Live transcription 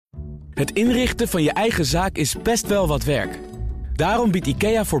Het inrichten van je eigen zaak is best wel wat werk. Daarom biedt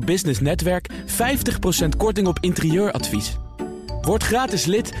IKEA voor Business Netwerk 50% korting op interieuradvies. Word gratis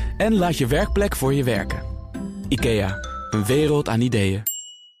lid en laat je werkplek voor je werken. IKEA, een wereld aan ideeën.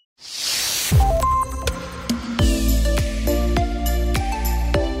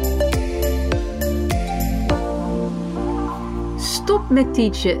 Stop met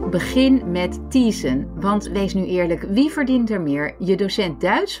teachen, begin met teasen. Want wees nu eerlijk, wie verdient er meer? Je docent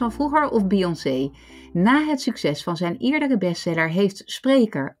Duits van vroeger of Beyoncé? Na het succes van zijn eerdere bestseller heeft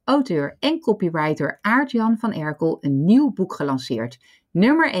spreker, auteur en copywriter Aart-Jan van Erkel een nieuw boek gelanceerd.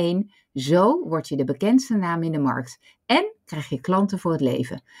 Nummer 1, Zo word je de bekendste naam in de markt. En krijg je klanten voor het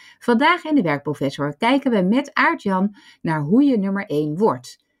leven. Vandaag in de Werkprofessor kijken we met Aart-Jan naar hoe je nummer 1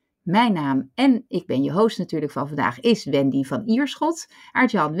 wordt. Mijn naam en ik ben je host natuurlijk van vandaag is Wendy van Ierschot.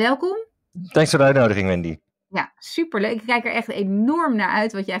 Aart-Jan, welkom. Thanks voor de uitnodiging, Wendy. Ja, superleuk. Ik kijk er echt enorm naar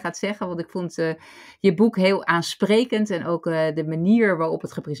uit wat jij gaat zeggen, want ik vond je boek heel aansprekend en ook de manier waarop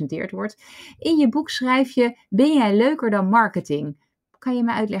het gepresenteerd wordt. In je boek schrijf je, ben jij leuker dan marketing? Kan je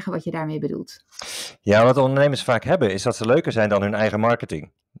me uitleggen wat je daarmee bedoelt? Ja, wat ondernemers vaak hebben is dat ze leuker zijn dan hun eigen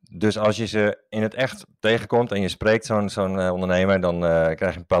marketing. Dus als je ze in het echt tegenkomt en je spreekt zo'n ondernemer, dan krijg je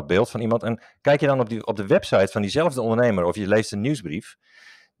een bepaald beeld van iemand. En kijk je dan op de website van diezelfde ondernemer of je leest een nieuwsbrief,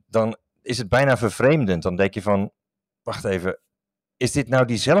 dan is het bijna vervreemdend. Dan denk je van, wacht even, is dit nou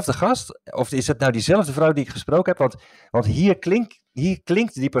diezelfde gast? Of is het nou diezelfde vrouw die ik gesproken heb? Want hier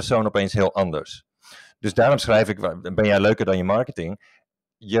klinkt die persoon opeens heel anders. Dus daarom schrijf ik, ben jij leuker dan je marketing?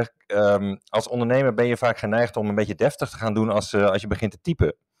 Als ondernemer ben je vaak geneigd om een beetje deftig te gaan doen als je begint te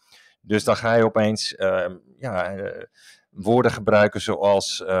typen. Dus dan ga je opeens woorden gebruiken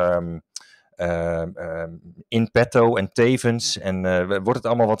zoals in petto en tevens. En wordt het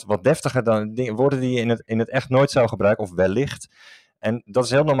allemaal wat deftiger dan woorden die je in het echt nooit zou gebruiken, of wellicht. En dat is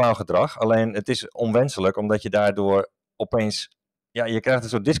heel normaal gedrag. Alleen het is onwenselijk, omdat je daardoor opeens, je krijgt een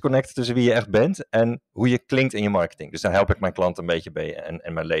soort disconnect tussen wie je echt bent en hoe je klinkt in je marketing. Dus daar help ik mijn klanten een beetje bij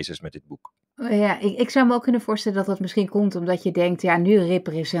en mijn lezers met dit boek. Ja, ik zou me ook kunnen voorstellen dat dat misschien komt omdat je denkt, ja, nu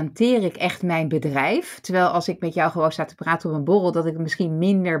representeer ik echt mijn bedrijf. Terwijl als ik met jou gewoon sta te praten op een borrel, dat ik misschien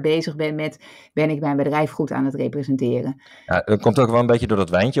minder bezig ben met, ben ik mijn bedrijf goed aan het representeren? Ja, dat komt ook wel een beetje door dat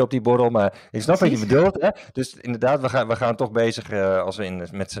wijntje op die borrel, maar ik snap wat je bedoelt. Hè? Dus inderdaad, we gaan toch bezig, als we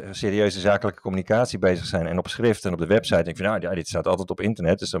met serieuze zakelijke communicatie bezig zijn en op schrift en op de website. Denk ik van, dit staat altijd op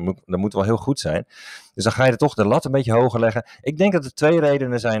internet, dus dat moet wel heel goed zijn. Dus dan ga je er toch de lat een beetje hoger leggen. Ik denk dat er 2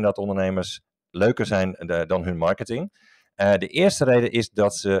 redenen zijn dat ondernemers leuker zijn dan hun marketing. De eerste reden is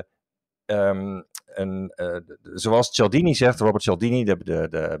dat ze, zoals Cialdini zegt, Robert Cialdini,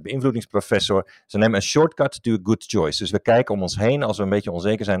 de beïnvloedingsprofessor, ze nemen een shortcut to a good choice. Dus we kijken om ons heen als we een beetje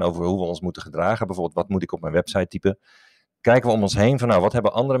onzeker zijn over hoe we ons moeten gedragen. Bijvoorbeeld, wat moet ik op mijn website typen? Kijken we om ons heen van, wat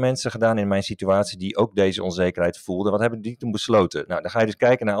hebben andere mensen gedaan in mijn situatie die ook deze onzekerheid voelden? Wat hebben die toen besloten? Nou, dan ga je dus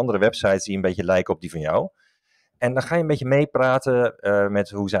kijken naar andere websites die een beetje lijken op die van jou. En dan ga je een beetje meepraten met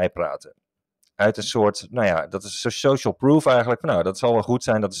hoe zij praten. Uit een soort, dat is social proof eigenlijk. Dat zal wel goed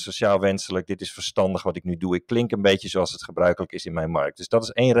zijn, dat is sociaal wenselijk. Dit is verstandig wat ik nu doe. Ik klink een beetje zoals het gebruikelijk is in mijn markt. Dus dat is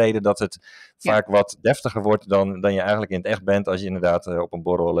 1 reden dat het vaak wat deftiger wordt dan je eigenlijk in het echt bent. Als je inderdaad op een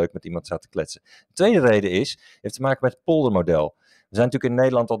borrel leuk met iemand staat te kletsen. De tweede reden heeft te maken met het poldermodel. We zijn natuurlijk in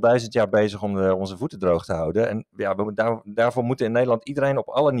Nederland al 1000 jaar bezig om onze voeten droog te houden. En daarvoor moeten in Nederland iedereen op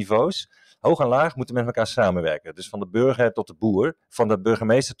alle niveaus, hoog en laag, moeten met elkaar samenwerken. Dus van de burger tot de boer, van de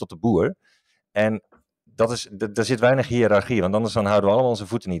burgemeester tot de boer. En daar zit weinig hiërarchie, want anders dan houden we allemaal onze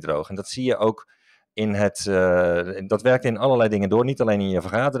voeten niet droog. En dat zie je ook dat werkt in allerlei dingen door. Niet alleen in je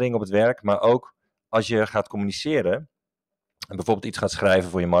vergadering op het werk, maar ook als je gaat communiceren en bijvoorbeeld iets gaat schrijven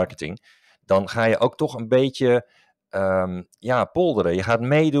voor je marketing, dan ga je ook toch een beetje polderen. Je gaat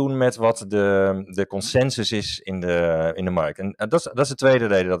meedoen met wat de consensus is in de markt. En dat is de tweede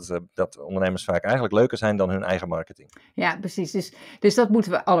reden dat ondernemers vaak eigenlijk leuker zijn dan hun eigen marketing. Ja, precies. Dus dat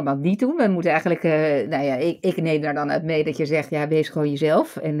moeten we allemaal niet doen. We moeten eigenlijk, ik neem daar dan uit mee dat je zegt, wees gewoon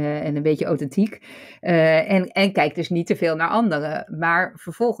jezelf en een beetje authentiek. En kijk dus niet te veel naar anderen. Maar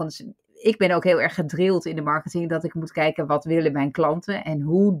vervolgens, ik ben ook heel erg gedrild in de marketing dat ik moet kijken wat willen mijn klanten en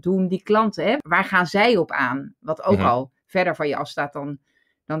hoe doen die klanten. Hè? Waar gaan zij op aan? Wat ook al verder van je afstaat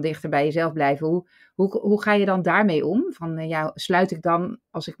dan dichter bij jezelf blijven. Hoe ga je dan daarmee om? Sluit ik dan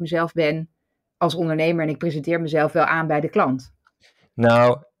als ik mezelf ben als ondernemer en ik presenteer mezelf wel aan bij de klant?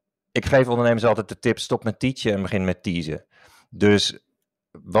 Nou, ik geef ondernemers altijd de tip, stop met teachen en begin met teasen. Dus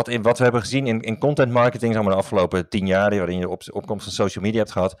wat we hebben gezien in content marketing, zeg maar de afgelopen 10 jaar, waarin je opkomst van social media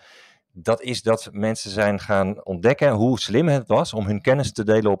hebt gehad, dat is dat mensen zijn gaan ontdekken hoe slim het was om hun kennis te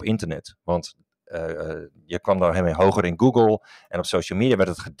delen op internet. Want je kwam daar helemaal hoger in Google en op social media werd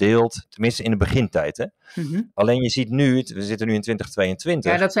het gedeeld. Tenminste in de begintijd. Hè? Mm-hmm. Alleen je ziet nu, we zitten nu in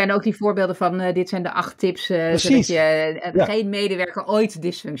 2022. Ja, dat zijn ook die voorbeelden van dit zijn de 8 tips zodat je geen medewerker ooit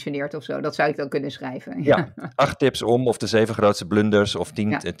dysfunctioneert of zo. Dat zou ik dan kunnen schrijven. Ja, 8 tips om of de 7 grootste blunders of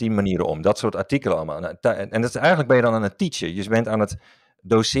 10 manieren om. Dat soort artikelen allemaal. En dat is eigenlijk ben je dan aan het teachen. Je bent aan het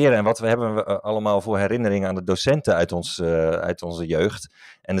doseren. En wat hebben we allemaal voor herinneringen aan de docenten uit onze jeugd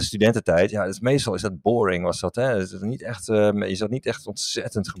en de studententijd. Ja, dus meestal is dat boring, was dat. Hè? Is niet echt, je zat niet echt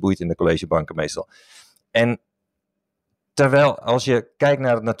ontzettend geboeid in de collegebanken meestal. En terwijl als je kijkt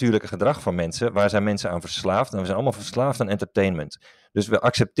naar het natuurlijke gedrag van mensen, waar zijn mensen aan verslaafd? En we zijn allemaal verslaafd aan entertainment. Dus we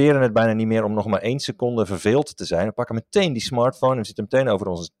accepteren het bijna niet meer om nog maar 1 seconde verveeld te zijn. We pakken meteen die smartphone en we zitten meteen over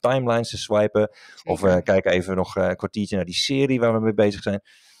onze timelines te swipen. Zeker. Of we kijken even nog een kwartiertje naar die serie waar we mee bezig zijn.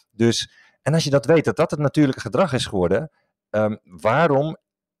 Dus, en als je dat weet, dat het natuurlijke gedrag is geworden, waarom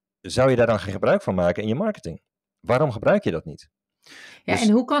zou je daar dan geen gebruik van maken in je marketing? Waarom gebruik je dat niet? Ja, dus, en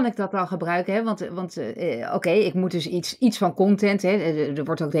hoe kan ik dat dan gebruiken? Hè? Want ik moet dus iets van content. Hè? Er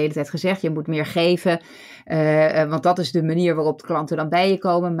wordt ook de hele tijd gezegd, je moet meer geven. Want dat is de manier waarop de klanten dan bij je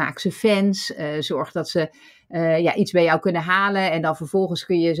komen. Maak ze fans. Zorg dat ze iets bij jou kunnen halen. En dan vervolgens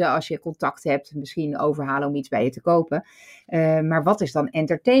kun je ze, als je contact hebt, misschien overhalen om iets bij je te kopen. Maar wat is dan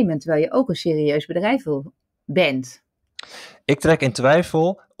entertainment, terwijl je ook een serieus bedrijf bent? Ik trek in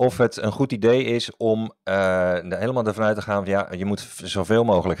twijfel of het een goed idee is om helemaal ervan uit te gaan van je moet zoveel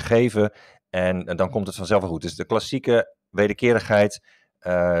mogelijk geven en dan komt het vanzelf wel goed. Dus de klassieke wederkerigheid,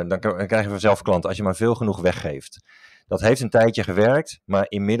 dan krijg je vanzelf klanten als je maar veel genoeg weggeeft. Dat heeft een tijdje gewerkt, maar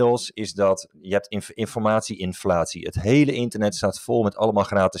inmiddels is dat, je hebt informatieinflatie. Het hele internet staat vol met allemaal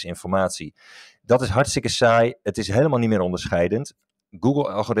gratis informatie. Dat is hartstikke saai, het is helemaal niet meer onderscheidend.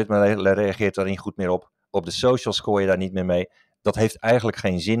 Google-algoritme reageert daar niet goed meer op. Op de social score je daar niet meer mee. Dat heeft eigenlijk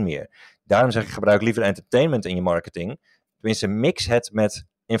geen zin meer. Daarom zeg ik, gebruik liever entertainment in je marketing. Tenminste, mix het met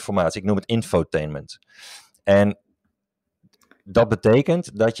informatie. Ik noem het infotainment. En dat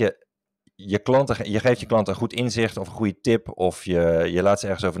betekent dat je geeft je klanten een goed inzicht of een goede tip. Of je laat ze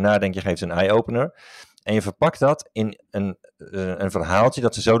ergens over nadenken. Je geeft ze een eye-opener. En je verpakt dat in een verhaaltje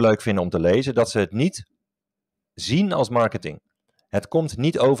dat ze zo leuk vinden om te lezen. Dat ze het niet zien als marketing. Het komt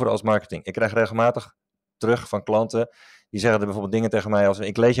niet over als marketing. Ik krijg regelmatig terug van klanten, die zeggen er bijvoorbeeld dingen tegen mij als,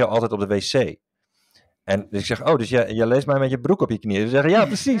 ik lees jou altijd op de wc. En dus ik zeg, dus jij leest mij met je broek op je knieën. Ze zeggen, ja,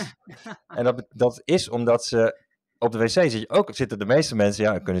 precies. En dat is omdat ze op de wc zitten de meeste mensen,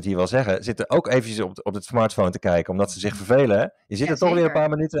 ja, ik kan het hier wel zeggen, zitten ook eventjes op het smartphone te kijken, omdat ze zich vervelen. Hè? Je zit er toch weer een paar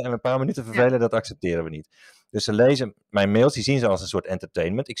minuten en een paar minuten vervelen, dat accepteren we niet. Dus ze lezen mijn mails, die zien ze als een soort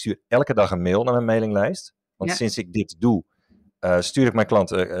entertainment. Ik stuur elke dag een mail naar mijn mailinglijst, want sinds ik dit doe, stuur ik mijn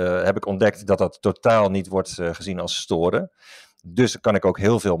klanten, heb ik ontdekt dat dat totaal niet wordt gezien als storen. Dus kan ik ook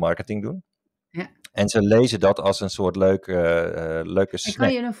heel veel marketing doen. Ja. En ze lezen dat als een soort leuke snack. En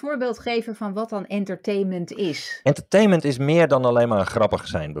kan je een voorbeeld geven van wat dan entertainment is? Entertainment is meer dan alleen maar grappig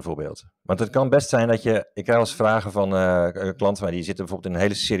zijn, bijvoorbeeld. Want het kan best zijn dat ik krijg wel eens vragen van klanten van mij, die zitten bijvoorbeeld in een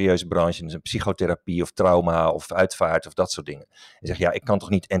hele serieuze branche, dus psychotherapie of trauma of uitvaart of dat soort dingen. Die zeggen, ik kan toch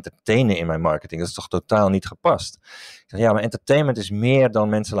niet entertainen in mijn marketing? Dat is toch totaal niet gepast? Ik zeg, maar entertainment is meer dan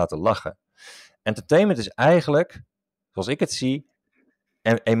mensen laten lachen. Entertainment is eigenlijk, zoals ik het zie,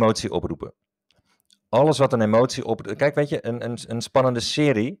 emotie oproepen. Alles wat een emotie oproept. Kijk, weet je, een spannende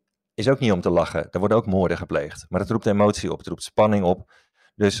serie is ook niet om te lachen. Er worden ook moorden gepleegd. Maar het roept emotie op, het roept spanning op.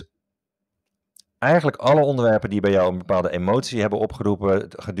 Dus eigenlijk alle onderwerpen die bij jou een bepaalde emotie hebben opgeroepen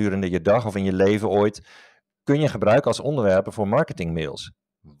gedurende je dag of in je leven ooit, kun je gebruiken als onderwerpen voor marketingmails.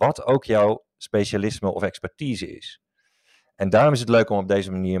 Wat ook jouw specialisme of expertise is. En daarom is het leuk om op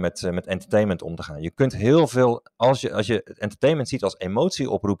deze manier met entertainment om te gaan. Je kunt heel veel, als je entertainment ziet als emotie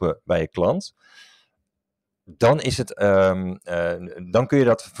oproepen bij je klant, dan is het, dan kun je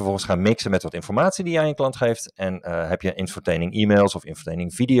dat vervolgens gaan mixen met wat informatie die je aan je klant geeft. En heb je infotainment e-mails of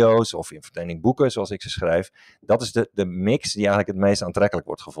infotainment video's of infotainment boeken, zoals ik ze schrijf. Dat is de mix die eigenlijk het meest aantrekkelijk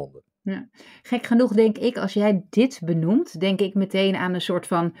wordt gevonden. Ja. Gek genoeg denk ik, als jij dit benoemt, denk ik meteen aan een soort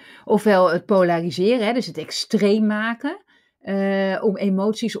van, ofwel het polariseren, hè, dus het extreem maken, om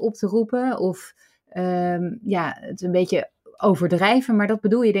emoties op te roepen. Of het een beetje overdrijven, maar dat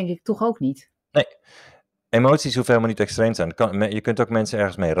bedoel je denk ik toch ook niet. Nee. Emoties hoeven helemaal niet extreem te zijn. Je kunt ook mensen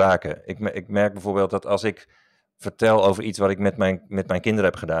ergens mee raken. Ik merk bijvoorbeeld dat als ik vertel over iets wat ik met mijn kinderen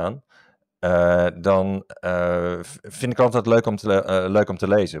heb gedaan, dan vind ik altijd leuk om te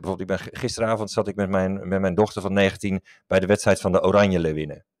lezen. Bijvoorbeeld, gisteravond zat ik met mijn dochter van 19 bij de wedstrijd van de Oranje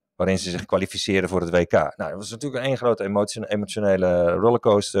Leeuwinnen, waarin ze zich kwalificeren voor het WK. Nou, dat was natuurlijk een grote emotionele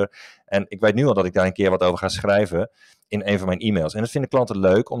rollercoaster. En ik weet nu al dat ik daar een keer wat over ga schrijven in een van mijn e-mails. En dat vinden klanten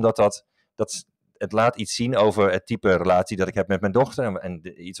leuk, omdat het laat iets zien over het type relatie dat ik heb met mijn dochter.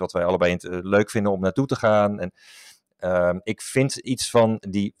 En iets wat wij allebei leuk vinden om naartoe te gaan. En ik vind iets van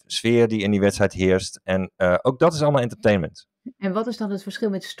die sfeer die in die wedstrijd heerst. En ook dat is allemaal entertainment. En wat is dan het verschil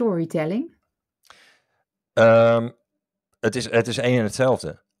met storytelling? Het is één en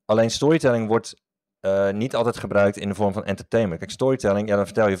hetzelfde. Alleen storytelling wordt niet altijd gebruikt in de vorm van entertainment. Kijk, storytelling, dan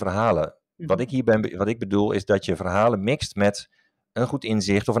vertel je verhalen. Wat ik bedoel is dat je verhalen mixt met een goed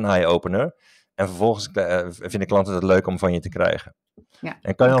inzicht of een eye-opener. En vervolgens vinden klanten het leuk om van je te krijgen. Ja,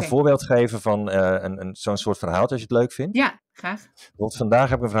 en kan je een voorbeeld geven van zo'n soort verhaal als je het leuk vindt? Ja, graag. Bijvoorbeeld vandaag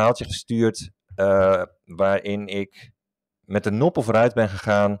heb ik een verhaaltje gestuurd waarin ik met de noppen vooruit ben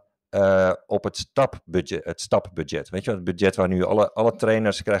gegaan op het stapbudget. Weet je wel, het budget waar nu alle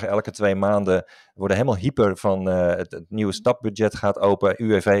trainers krijgen elke 2 maanden, worden helemaal hyper van het nieuwe stapbudget gaat open.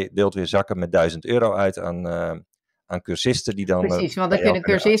 UWV deelt weer zakken met €1000 uit aan cursisten die dan... Precies, want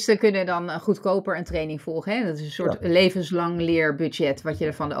cursisten kunnen dan goedkoper een training volgen. Hè? Dat is een soort levenslang leerbudget wat je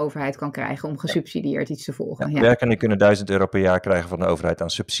er van de overheid kan krijgen om gesubsidieerd iets te volgen. Werkenden kunnen €1000 per jaar krijgen van de overheid aan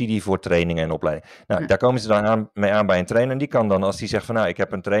subsidie voor trainingen en opleiding. Nou, daar komen ze dan mee aan bij een trainer. En die kan dan, als die zegt van nou, ik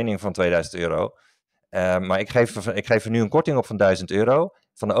heb een training van €2000, maar ik geef er nu een korting op van €1000.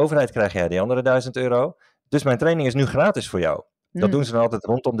 Van de overheid krijg jij die andere €1000. Dus mijn training is nu gratis voor jou. Dat doen ze dan altijd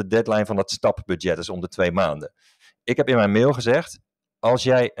rondom de deadline van dat stapbudget, dus om de 2 maanden. Ik heb in mijn mail gezegd, als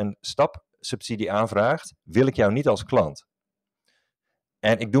jij een stapsubsidie aanvraagt, wil ik jou niet als klant.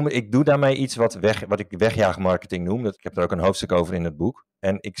 En ik doe daarmee iets wat ik wegjaagmarketing noem. Ik heb er ook een hoofdstuk over in het boek.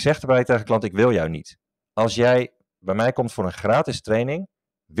 En ik zeg erbij tegen de klant, ik wil jou niet. Als jij bij mij komt voor een gratis training,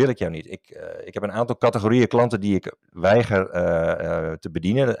 wil ik jou niet. Ik heb een aantal categorieën klanten die ik weiger te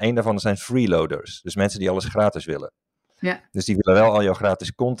bedienen. Een daarvan zijn freeloaders. Dus mensen die alles gratis willen. Ja. Dus die willen wel al jouw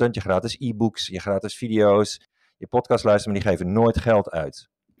gratis content, je gratis e-books, je gratis video's, je podcast luisteren, maar die geven nooit geld uit.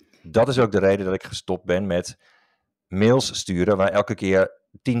 Dat is ook de reden dat ik gestopt ben met mails sturen waar elke keer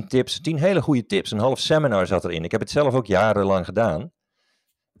 10 hele goede tips, een half seminar zat erin. Ik heb het zelf ook jarenlang gedaan.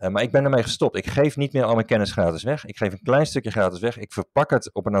 Maar ik ben ermee gestopt. Ik geef niet meer al mijn kennis gratis weg. Ik geef een klein stukje gratis weg. Ik verpak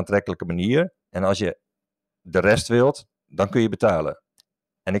het op een aantrekkelijke manier. En als je de rest wilt, dan kun je betalen.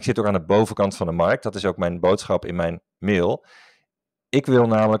 En ik zit ook aan de bovenkant van de markt. Dat is ook mijn boodschap in mijn mail. Ik wil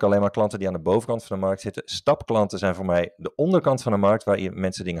namelijk alleen maar klanten die aan de bovenkant van de markt zitten. Stapklanten zijn voor mij de onderkant van de markt, waar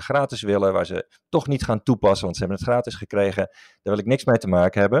mensen dingen gratis willen, waar ze toch niet gaan toepassen, want ze hebben het gratis gekregen. Daar wil ik niks mee te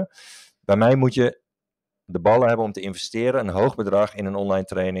maken hebben. Bij mij moet je de ballen hebben om te investeren, een hoog bedrag in een online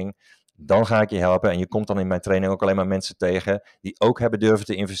training. Dan ga ik je helpen en je komt dan in mijn training ook alleen maar mensen tegen die ook hebben durven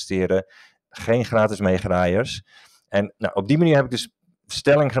te investeren. Geen gratis meegraaiers. En nou, op die manier heb ik dus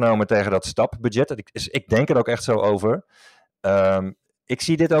stelling genomen tegen dat stapbudget. Ik denk er ook echt zo over. Ik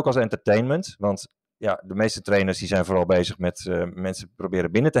zie dit ook als entertainment, want ja, de meeste trainers die zijn vooral bezig met mensen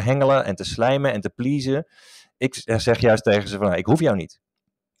proberen binnen te hengelen en te slijmen en te pleasen. Ik zeg juist tegen ze van, nou, ik hoef jou niet.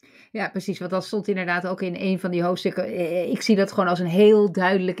 Ja, precies, want dat stond inderdaad ook in een van die hoofdstukken. Ik zie dat gewoon als een heel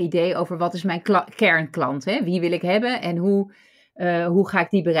duidelijk idee over wat is mijn kernklant, hè? Wie wil ik hebben en hoe ga ik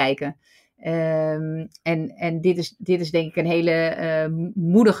die bereiken. En dit is denk ik een hele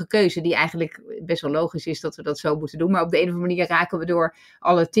moedige keuze die eigenlijk best wel logisch is dat we dat zo moeten doen. Maar op de een of andere manier raken we door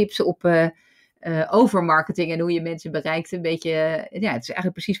alle tips op over marketing en hoe je mensen bereikt een beetje. Het is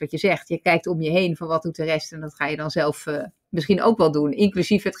eigenlijk precies wat je zegt. Je kijkt om je heen van wat doet de rest en dat ga je dan zelf misschien ook wel doen.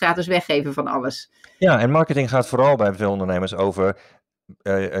 Inclusief het gratis weggeven van alles. Ja, en marketing gaat vooral bij veel ondernemers over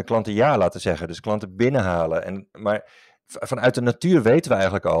klanten ja laten zeggen. Dus klanten binnenhalen. Maar vanuit de natuur weten we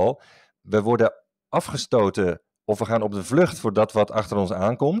eigenlijk al, we worden afgestoten of we gaan op de vlucht voor dat wat achter ons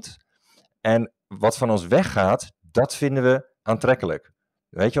aankomt. En wat van ons weggaat, dat vinden we aantrekkelijk.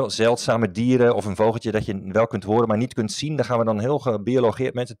 Weet je wel, zeldzame dieren of een vogeltje dat je wel kunt horen, maar niet kunt zien. Daar gaan we dan heel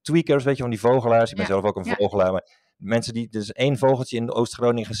gebiologeerd. Mensen, tweakers, weet je, van die vogelaars. Ik ben zelf ook een vogelaar. Maar mensen die, dus 1 vogeltje in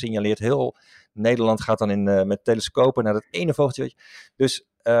Oost-Groningen gesignaleerd. Heel Nederland gaat dan met telescopen naar dat ene vogeltje. Weet je. Dus,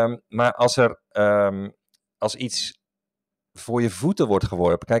 maar als iets voor je voeten wordt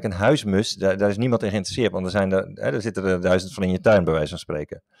geworpen. Kijk, een huismus, daar is niemand in geïnteresseerd. Want er zitten er 1000 van in je tuin, bij wijze van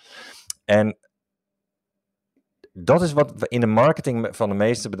spreken. En dat is wat in de marketing van de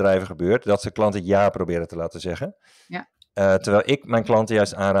meeste bedrijven gebeurt. Dat ze klanten ja proberen te laten zeggen. Ja. Terwijl ik mijn klanten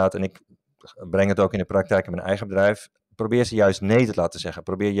juist aanraad, en ik breng het ook in de praktijk in mijn eigen bedrijf. Probeer ze juist nee te laten zeggen.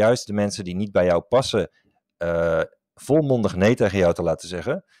 Probeer juist de mensen die niet bij jou passen, volmondig nee tegen jou te laten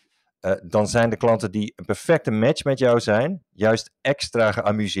zeggen. Dan zijn de klanten die een perfecte match met jou zijn, juist extra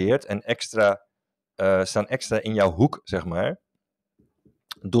geamuseerd en staan extra in jouw hoek, zeg maar.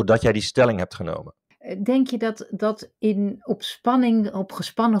 Doordat jij die stelling hebt genomen. denk je dat dat op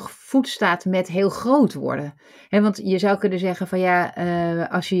gespannen voet staat met heel groot worden? Want je zou kunnen zeggen van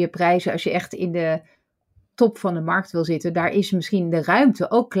als je prijzen, als je echt in de top van de markt wil zitten, daar is misschien de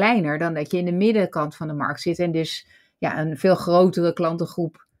ruimte ook kleiner dan dat je in de middenkant van de markt zit en dus een veel grotere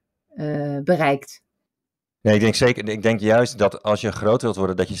klantengroep bereikt. Nee, ik denk juist dat als je groot wilt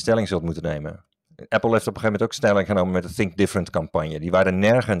worden, dat je stelling zult moeten nemen. Apple heeft op een gegeven moment ook stelling genomen met de Think Different campagne. Die waren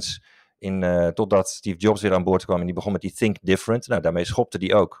nergens totdat Steve Jobs weer aan boord kwam en die begon met die Think Different. Nou, daarmee schopte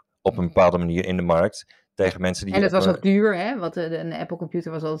die ook op een bepaalde manier in de markt tegen mensen die... En het was ook duur, hè? Want een Apple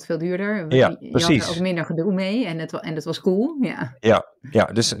computer was altijd veel duurder. Ja, je precies. had er ook minder gedoe mee en het was cool, Ja,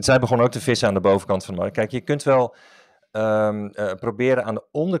 dus zij begonnen ook te vissen aan de bovenkant van de markt. Kijk, je kunt wel proberen aan de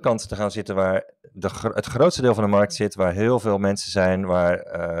onderkant te gaan zitten waar het grootste deel van de markt zit, waar heel veel mensen zijn, waar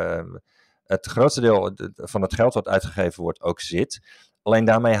het grootste deel van het geld wat uitgegeven wordt ook zit. Alleen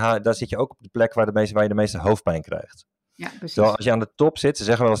daar zit je ook op de plek waar je de meeste hoofdpijn krijgt. Ja, precies. Terwijl als je aan de top zit, ze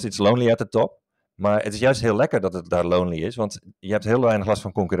zeggen wel eens it's lonely at the top, maar het is juist heel lekker dat het daar lonely is, want je hebt heel weinig last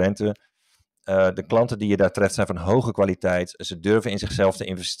van concurrenten. De klanten die je daar treft zijn van hoge kwaliteit, ze durven in zichzelf te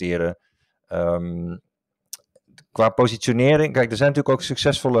investeren. Qua positionering, kijk, er zijn natuurlijk ook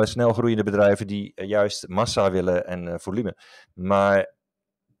succesvolle, snelgroeiende bedrijven die juist massa willen en volume. Maar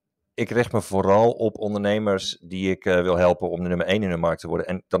ik richt me vooral op ondernemers die ik wil helpen om de nummer 1 in de markt te worden.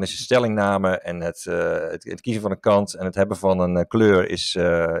 En dan is de stellingname en het kiezen van een kant en het hebben van een kleur,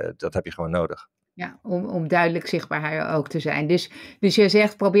 dat heb je gewoon nodig. Ja, om duidelijk zichtbaar ook te zijn. Dus je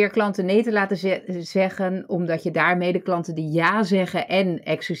zegt, probeer klanten nee te laten zeggen, omdat je daarmee de klanten die ja zeggen en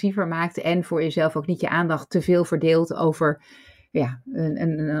exclusiever maakt en voor jezelf ook niet je aandacht te veel verdeelt over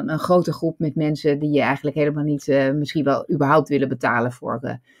een grote groep met mensen die je eigenlijk helemaal niet misschien wel überhaupt willen betalen voor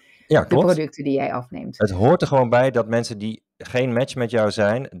de producten die jij afneemt. Het hoort er gewoon bij dat mensen die geen match met jou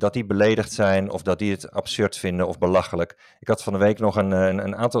zijn, dat die beledigd zijn of dat die het absurd vinden of belachelijk. Ik had van de week nog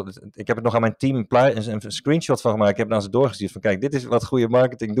een aantal, ik heb het nog aan mijn team een screenshot van gemaakt. Ik heb het aan ze doorgestuurd van kijk, dit is wat goede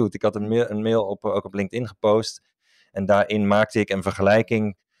marketing doet. Ik had een mail ook op LinkedIn gepost en daarin maakte ik een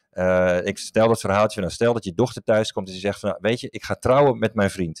vergelijking. Ik stel dat verhaaltje van, stel dat je dochter thuis komt en ze zegt van, weet je, ik ga trouwen met mijn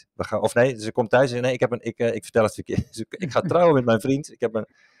vriend. Ze komt thuis en ik vertel het verkeerd. Ik ga trouwen met mijn vriend.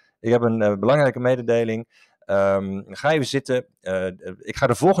 Ik heb een belangrijke mededeling. Ga even zitten. Ik ga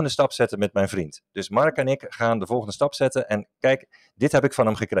de volgende stap zetten met mijn vriend. Dus Mark en ik gaan de volgende stap zetten. En kijk, dit heb ik van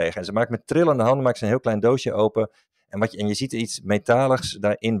hem gekregen. En ze maakt met trillende handen een heel klein doosje open. En je ziet er iets metaligs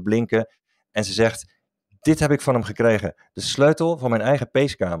daarin blinken. En ze zegt, dit heb ik van hem gekregen. De sleutel van mijn eigen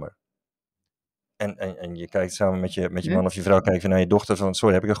peeskamer. En je kijkt samen met je man of je vrouw kijken naar je dochter van,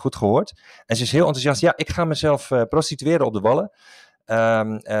 sorry, heb ik het goed gehoord? En ze is heel enthousiast. Ja, ik ga mezelf prostitueren op de Wallen.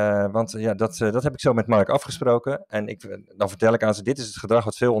 Want dat heb ik zo met Mark afgesproken. En dan vertel ik aan ze, dit is het gedrag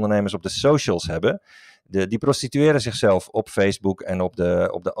wat veel ondernemers op de socials hebben. Die prostitueren zichzelf op Facebook en op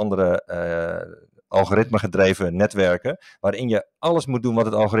de andere algoritme gedreven netwerken. Waarin je alles moet doen wat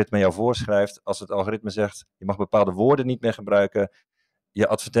het algoritme jou voorschrijft. Als het algoritme zegt, je mag bepaalde woorden niet meer gebruiken. Je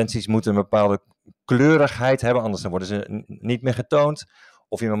advertenties moeten een bepaalde kleurigheid hebben, anders dan worden ze niet meer getoond.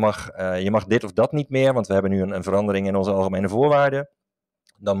 Of je mag dit of dat niet meer, want we hebben nu een verandering in onze algemene voorwaarden.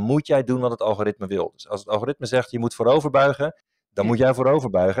 Dan moet jij doen wat het algoritme wil. Dus als het algoritme zegt, je moet vooroverbuigen, dan moet jij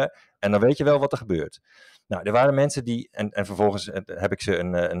vooroverbuigen. En dan weet je wel wat er gebeurt. Nou, er waren mensen die, en vervolgens heb ik ze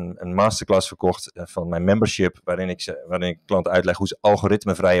een masterclass verkocht van mijn membership, waarin ik klanten uitleg hoe ze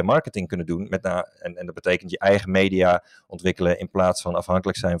algoritmevrije marketing kunnen doen. En dat betekent je eigen media ontwikkelen in plaats van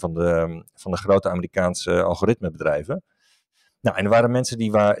afhankelijk zijn van de grote Amerikaanse algoritmebedrijven. Nou, en er waren mensen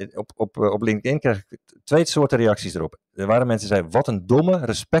die op LinkedIn kreeg ik 2 soorten reacties erop. Er waren mensen die zeiden, wat een domme,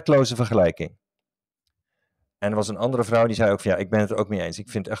 respectloze vergelijking. En er was een andere vrouw die zei ook van, ja, ik ben het er ook mee eens. Ik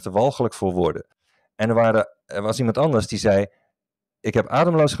vind het echt te walgelijk voor woorden. En er was iemand anders die zei, ik heb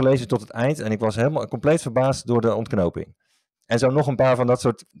ademloos gelezen tot het eind en ik was helemaal compleet verbaasd door de ontknoping. En zo nog een paar van dat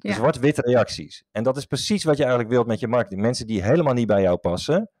soort zwart-witte reacties. En dat is precies wat je eigenlijk wilt met je marketing. Mensen die helemaal niet bij jou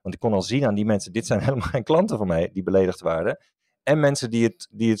passen. Want ik kon al zien aan die mensen, dit zijn helemaal geen klanten van mij die beledigd waren. En mensen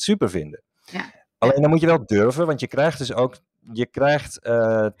die het super vinden. Ja. Alleen dan moet je wel durven, want je krijgt dus ook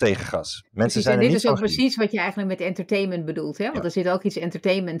tegengas. Mensen zijn en dit is ook precies wat je eigenlijk met entertainment bedoelt. Hè? Want er zit ook iets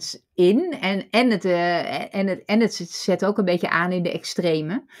entertainments in. En het zet ook een beetje aan in de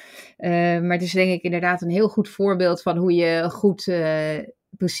extreme. Maar het is denk ik inderdaad een heel goed voorbeeld van hoe je goed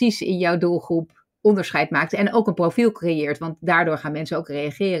precies in jouw doelgroep onderscheid maakt. En ook een profiel creëert. Want daardoor gaan mensen ook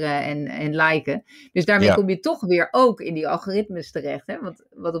reageren en liken. Dus daarmee kom je toch weer ook in die algoritmes terecht. Hè?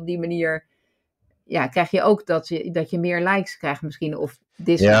 Want op die manier krijg je ook dat je meer likes krijgt misschien of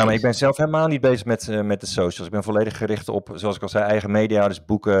dislikes. Ja, maar ik ben zelf helemaal niet bezig met de socials. Ik ben volledig gericht op, zoals ik al zei, eigen media, dus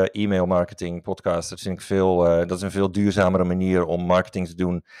boeken, e-mail marketing, podcasts. Dat vind ik dat is een veel duurzamere manier om marketing te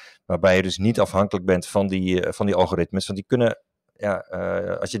doen, waarbij je dus niet afhankelijk bent van die algoritmes. Want die kunnen,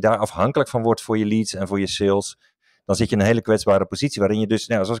 als je daar afhankelijk van wordt voor je leads en voor je sales, dan zit je in een hele kwetsbare positie waarin je dus,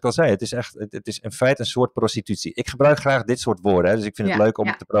 zoals ik al zei, het is in feite een soort prostitutie. Ik gebruik graag dit soort woorden, hè, dus ik vind het leuk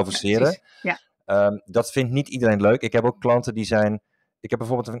om te provoceren. Dat vindt niet iedereen leuk. Ik heb ook klanten ik heb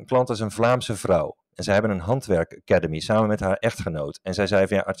bijvoorbeeld een klant als een Vlaamse vrouw. En zij hebben een handwerk academy samen met haar echtgenoot. En zij zei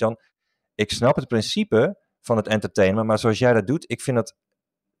van, Artjan, ik snap het principe van het entertainment, maar zoals jij dat doet, ik vind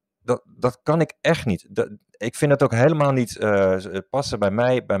dat kan ik echt niet. Ik vind het ook helemaal niet passen bij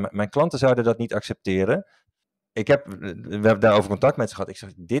mij. Mijn klanten zouden dat niet accepteren. We hebben daarover contact met ze gehad. Ik zeg,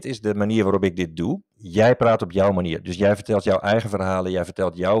 dit is de manier waarop ik dit doe. Jij praat op jouw manier. Dus jij vertelt jouw eigen verhalen. Jij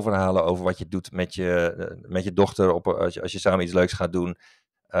vertelt jouw verhalen over wat je doet met je dochter als je samen iets leuks gaat doen.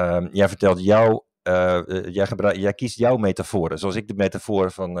 Jij vertelt jij kiest jouw metaforen. Zoals ik de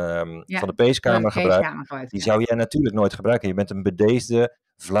metafoor van de peeskamer gebruik. Die zou jij natuurlijk nooit gebruiken. Je bent een bedeesde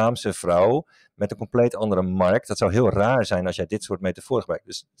Vlaamse vrouw met een compleet andere markt. Dat zou heel raar zijn als jij dit soort metaforen gebruikt.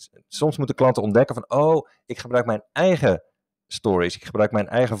 Dus soms moeten klanten ontdekken van, ik gebruik mijn eigen stories. Ik gebruik mijn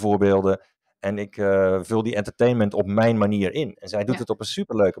eigen voorbeelden. En ik vul die entertainment op mijn manier in. En zij doet het op een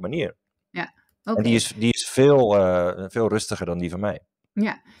superleuke manier. Ja, okay. En die is veel rustiger dan die van mij.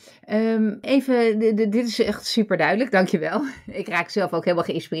 Ja, dit is echt super duidelijk, dankjewel. Ik raak zelf ook helemaal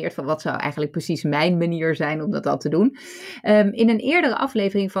geïnspireerd van wat zou eigenlijk precies mijn manier zijn om dat al te doen. In een eerdere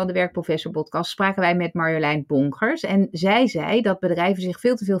aflevering van de Werkprofessor podcast spraken wij met Marjolein Bonkers. En zij zei dat bedrijven zich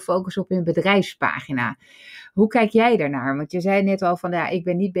veel te veel focussen op hun bedrijfspagina. Hoe kijk jij daarnaar? Want je zei net al van, ik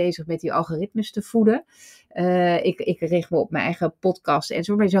ben niet bezig met die algoritmes te voeden. Ik richt me op mijn eigen podcast en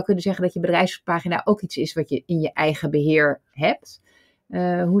zo. Maar je zou kunnen zeggen dat je bedrijfspagina ook iets is wat je in je eigen beheer hebt.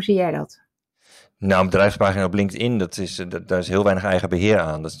 Hoe zie jij dat? Nou, een bedrijfspagina op LinkedIn, daar is heel weinig eigen beheer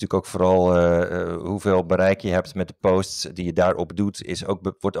aan. Dat is natuurlijk ook vooral hoeveel bereik je hebt met de posts die je daarop doet,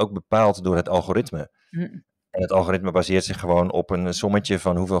 wordt ook bepaald door het algoritme. En het algoritme baseert zich gewoon op een sommetje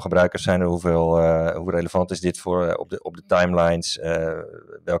van hoeveel gebruikers zijn er, hoe relevant is dit voor op de timelines,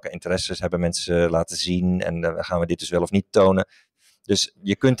 welke interesses hebben mensen laten zien en gaan we dit dus wel of niet tonen. Dus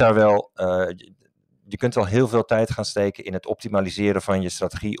je kunt daar wel... Je kunt wel heel veel tijd gaan steken in het optimaliseren van je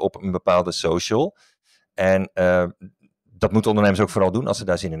strategie op een bepaalde social. En dat moeten ondernemers ook vooral doen als ze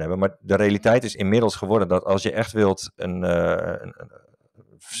daar zin in hebben. Maar de realiteit is inmiddels geworden dat als je echt een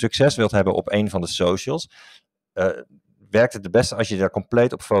succes wilt hebben op een van de socials, werkt het beste als je daar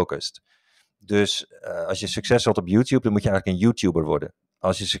compleet op focust. Dus als je succes wilt op YouTube, dan moet je eigenlijk een YouTuber worden.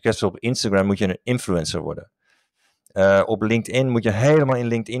 Als je succes wilt op Instagram, moet je een influencer worden. Op LinkedIn moet je helemaal in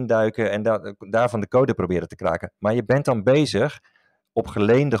LinkedIn duiken en daarvan de code proberen te kraken. Maar je bent dan bezig op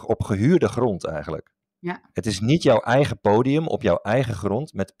gehuurde grond eigenlijk. Ja. Het is niet jouw eigen podium op jouw eigen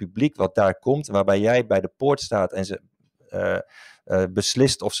grond met het publiek wat daar komt, waarbij jij bij de poort staat en ze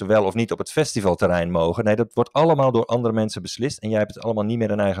beslist of ze wel of niet op het festivalterrein mogen. Nee, dat wordt allemaal door andere mensen beslist en jij hebt het allemaal niet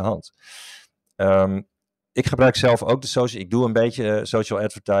meer in eigen hand. Ik gebruik zelf ook de social. Ik doe een beetje social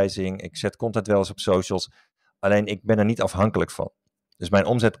advertising. Ik zet content wel eens op socials. Alleen ik ben er niet afhankelijk van. Dus mijn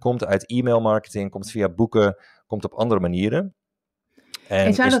omzet komt uit e-mail marketing, komt via boeken, komt op andere manieren.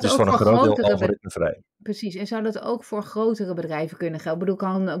 En zou is dat dus ook voor een groot deel algoritmevrij. Precies, en zou dat ook voor grotere bedrijven kunnen gelden? Ik bedoel,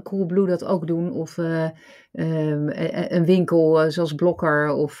 kan Coolblue dat ook doen? Of een winkel zoals Blokker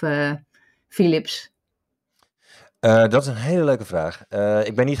of Philips? Dat is een hele leuke vraag.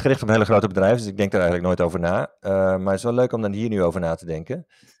 Ik ben niet gericht op hele grote bedrijven, dus ik denk daar eigenlijk nooit over na. Maar het is wel leuk om dan hier nu over na te denken.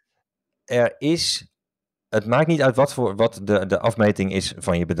 Het maakt niet uit wat de afmeting is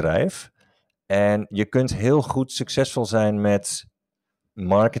van je bedrijf. En je kunt heel goed succesvol zijn met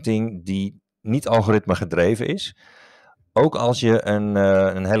marketing die niet algoritme gedreven is. Ook als je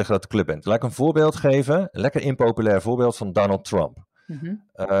een hele grote club bent. Laat ik een voorbeeld geven. Een lekker impopulair voorbeeld van Donald Trump.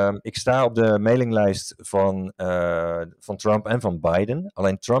 Mm-hmm. Ik sta op de mailinglijst van Trump en van Biden.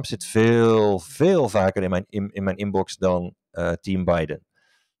 Alleen Trump zit veel vaker in mijn inbox dan team Biden.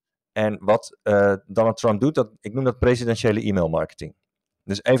 En wat Donald Trump doet, ik noem dat presidentiële e-mail marketing.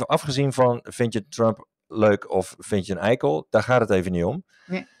 Dus even afgezien van, vind je Trump leuk of vind je een eikel? Daar gaat het even niet om.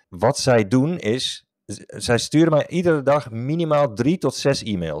 Nee. Wat zij doen is, zij sturen mij iedere dag minimaal 3 tot 6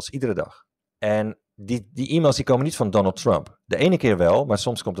 e-mails. Iedere dag. En die e-mails die komen niet van Donald Trump. De ene keer wel, maar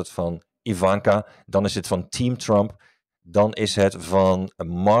soms komt het van Ivanka. Dan is het van Team Trump. Dan is het van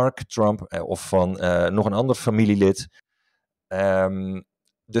Mark Trump of van nog een ander familielid.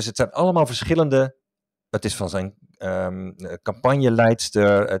 Dus het zijn allemaal verschillende Het is van zijn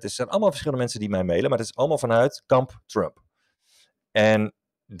campagneleidster. Het zijn allemaal verschillende mensen die mij mailen. Maar het is allemaal vanuit kamp Trump. En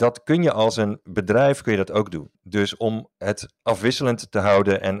dat kun je als een bedrijf kun je dat ook doen. Dus om het afwisselend te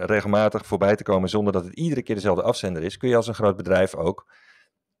houden en regelmatig voorbij te komen zonder dat het iedere keer dezelfde afzender is, kun je als een groot bedrijf ook.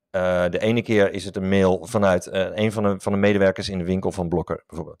 De ene keer is het een mail vanuit een van de medewerkers in de winkel van Blokker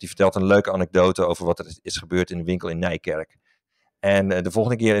bijvoorbeeld. Die vertelt een leuke anekdote over wat er is gebeurd in de winkel in Nijkerk. En de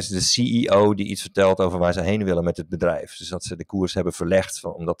volgende keer is het de CEO die iets vertelt over waar ze heen willen met het bedrijf. Dus dat ze de koers hebben verlegd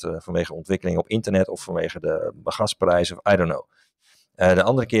vanwege ontwikkeling op internet of vanwege de gasprijzen of I don't know. De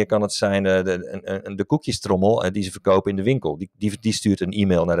andere keer kan het zijn de koekjestrommel die ze verkopen in de winkel. Die stuurt een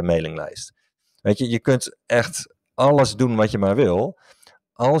e-mail naar de mailinglijst. Weet je kunt echt alles doen wat je maar wil.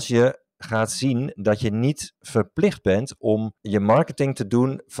 Als je gaat zien dat je niet verplicht bent om je marketing te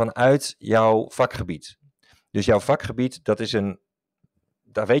doen vanuit jouw vakgebied. Dus jouw vakgebied, daar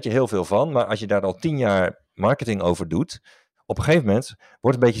weet je heel veel van. Maar als je daar al 10 jaar marketing over doet, op een gegeven moment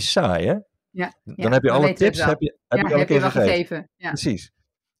wordt het een beetje saai, hè? Ja, dan heb je alle tips heb je al een keer gegeven. Ja. Precies.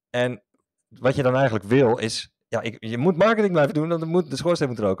 En wat je dan eigenlijk wil is, je moet marketing blijven doen, want de schoorsteen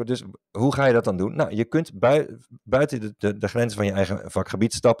moet roken. Dus hoe ga je dat dan doen? Nou, je kunt buiten de grenzen van je eigen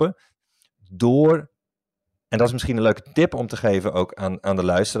vakgebied stappen door, en dat is misschien een leuke tip om te geven ook aan de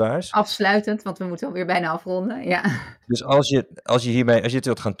luisteraars. Afsluitend, want we moeten alweer bijna afronden. Ja. Dus als je het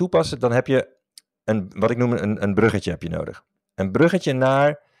wilt gaan toepassen, dan heb je wat ik noem een bruggetje heb je nodig. Een bruggetje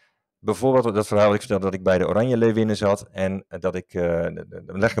naar bijvoorbeeld dat verhaal wat ik vertelde dat ik bij de Oranje Leeuwinnen zat en dat ik,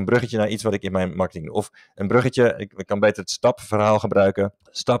 dan leg ik een bruggetje naar iets wat ik in mijn marketing doe. Of een bruggetje, ik kan beter het STAP-verhaal gebruiken.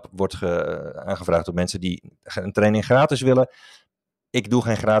 STAP wordt aangevraagd door mensen die een training gratis willen. Ik doe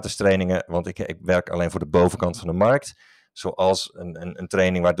geen gratis trainingen, want ik werk alleen voor de bovenkant van de markt. Zoals een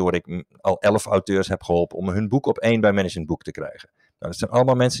training waardoor ik al 11 auteurs heb geholpen om hun boek op 1 bij Management Boek te krijgen. Nou, dat zijn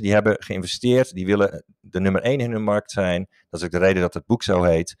allemaal mensen die hebben geïnvesteerd, die willen de nummer 1 in hun markt zijn. Dat is ook de reden dat het boek zo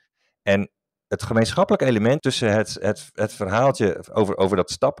heet. En het gemeenschappelijke element tussen het verhaaltje over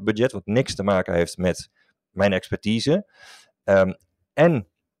dat stapbudget, wat niks te maken heeft met mijn expertise, en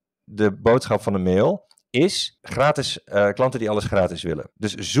de boodschap van de mail, is gratis, klanten die alles gratis willen.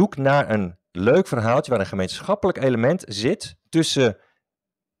 Dus zoek naar een leuk verhaaltje waar een gemeenschappelijk element zit tussen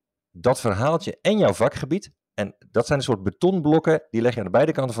dat verhaaltje en jouw vakgebied. En dat zijn een soort betonblokken, die leg je aan de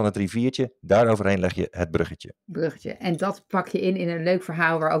beide kanten van het riviertje. Daaroverheen leg je het bruggetje. En dat pak je in een leuk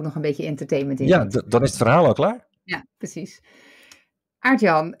verhaal waar ook nog een beetje entertainment in zit. Ja, dan is het verhaal al klaar. Ja, precies.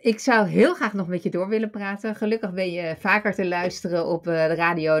 Aart-Jan, ik zou heel graag nog met je door willen praten. Gelukkig ben je vaker te luisteren op de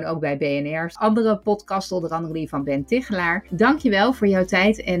radio en ook bij BNR's. Andere podcasts, onder andere die van Ben Tichelaar. Dank je wel voor jouw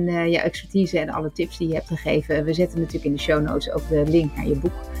tijd en jouw expertise en alle tips die je hebt gegeven. We zetten natuurlijk in de show notes ook de link naar je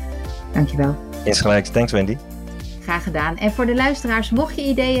boek. Dank je wel. Is gelijk. Thanks, Wendy. Graag gedaan. En voor de luisteraars, mocht je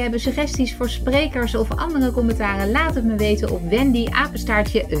ideeën hebben, suggesties voor sprekers of andere commentaren, laat het me weten op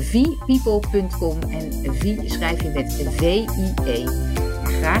wendy@vpeople.com. En V schrijf je met V-I-E.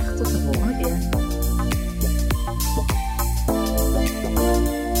 Graag tot de volgende keer.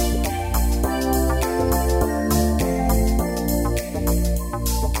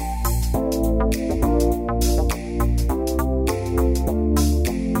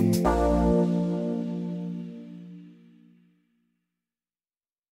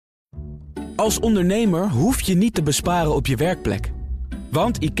 Als ondernemer hoef je niet te besparen op je werkplek.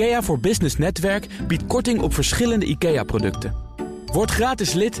 Want IKEA voor Business Netwerk biedt korting op verschillende IKEA-producten. Word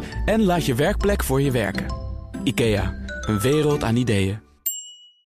gratis lid en laat je werkplek voor je werken. IKEA, een wereld aan ideeën.